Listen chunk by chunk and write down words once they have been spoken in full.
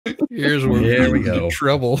Here's where Here we we get go. into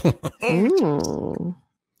trouble. Ooh.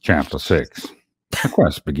 Chapter 6. The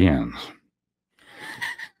quest begins.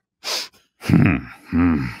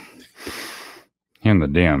 In the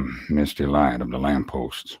dim, misty light of the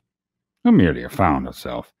lampposts, Amelia found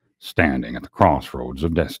herself standing at the crossroads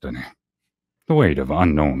of destiny. The weight of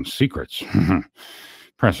unknown secrets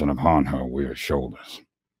pressing upon her weird shoulders.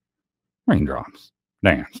 Raindrops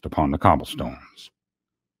danced upon the cobblestones,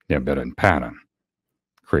 their bitter pattern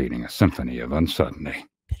creating a symphony of uncertainty,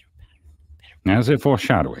 as if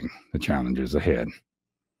foreshadowing the challenges ahead.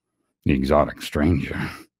 The exotic stranger,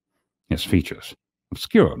 his features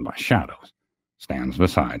obscured by shadows, stands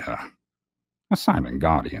beside her, a silent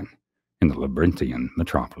guardian in the labyrinthian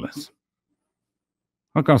metropolis.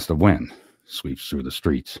 A gust of wind sweeps through the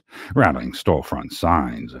streets, rattling storefront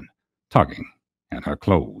signs and tugging at her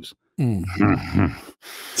clothes,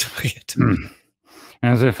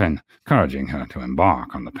 as if encouraging her to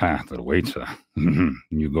embark on the path that awaits her.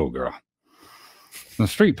 You go, girl. The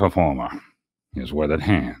street performer, his weathered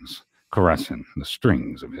hands caressing the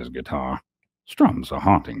strings of his guitar, strums a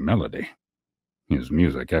haunting melody, his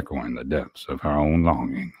music echoing the depths of her own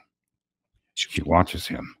longing. She watches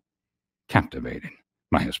him, captivated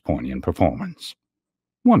by his poignant performance,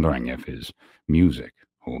 wondering if his music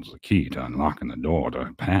holds the key to unlocking the door to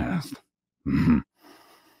her past.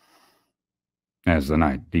 As the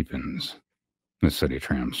night deepens, the city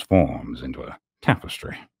transforms into a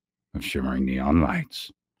tapestry of shimmering neon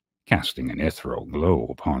lights, casting an ethereal glow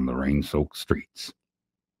upon the rain-soaked streets.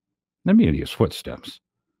 Amelia's footsteps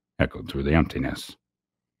echoed through the emptiness,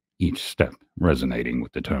 each step resonating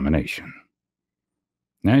with determination.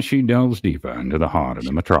 As she delves deeper into the heart of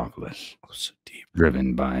the metropolis, So deep.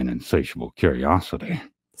 driven by an insatiable curiosity,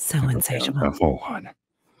 So insatiable. forward.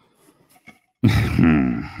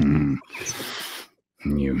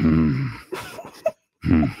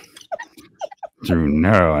 Through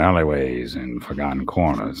narrow alleyways and forgotten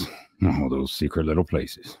corners, all those secret little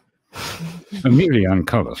places. Amelia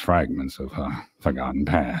uncovers fragments of her forgotten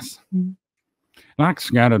past, like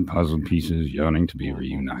scattered puzzle pieces yearning to be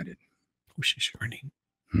reunited. Oh, she's yearning.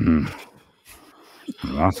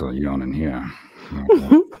 Lots of yawning here.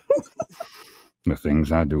 The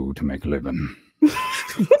things I do to make a living.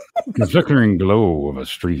 The flickering glow of a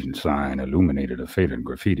street sign illuminated a faded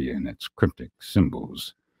graffiti in its cryptic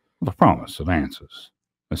symbols of a promise of answers,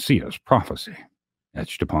 a seer's prophecy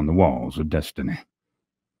etched upon the walls of destiny.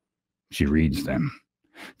 She reads them,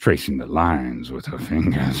 tracing the lines with her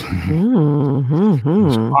fingers.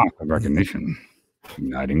 A spark of recognition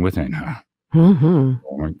igniting within her.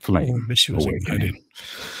 Orange flame. Oh, she was awakening.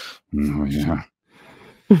 Oh, yeah.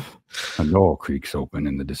 A door creaks open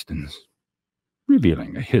in the distance,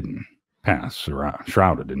 revealing a hidden path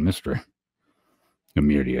shrouded in mystery.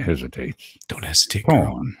 Amelia hesitates, Don't hesitate, girl.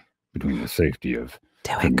 torn between the safety of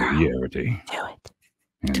Do it, girl. familiarity Do it.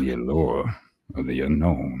 and the allure of the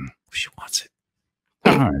unknown. She wants it.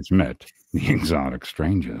 Eyes met the exotic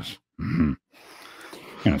strangers, and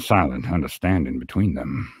a silent understanding between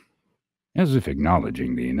them, as if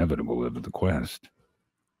acknowledging the inevitable of the quest.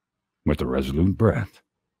 With a resolute breath,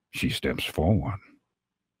 she steps forward,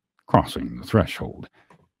 crossing the threshold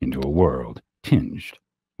into a world tinged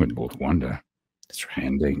with both wonder That's right.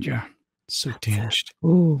 and danger. So tinged.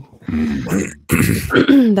 Ooh.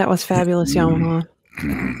 That was fabulous, Yamaha.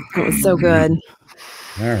 That was so good.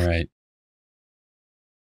 All right.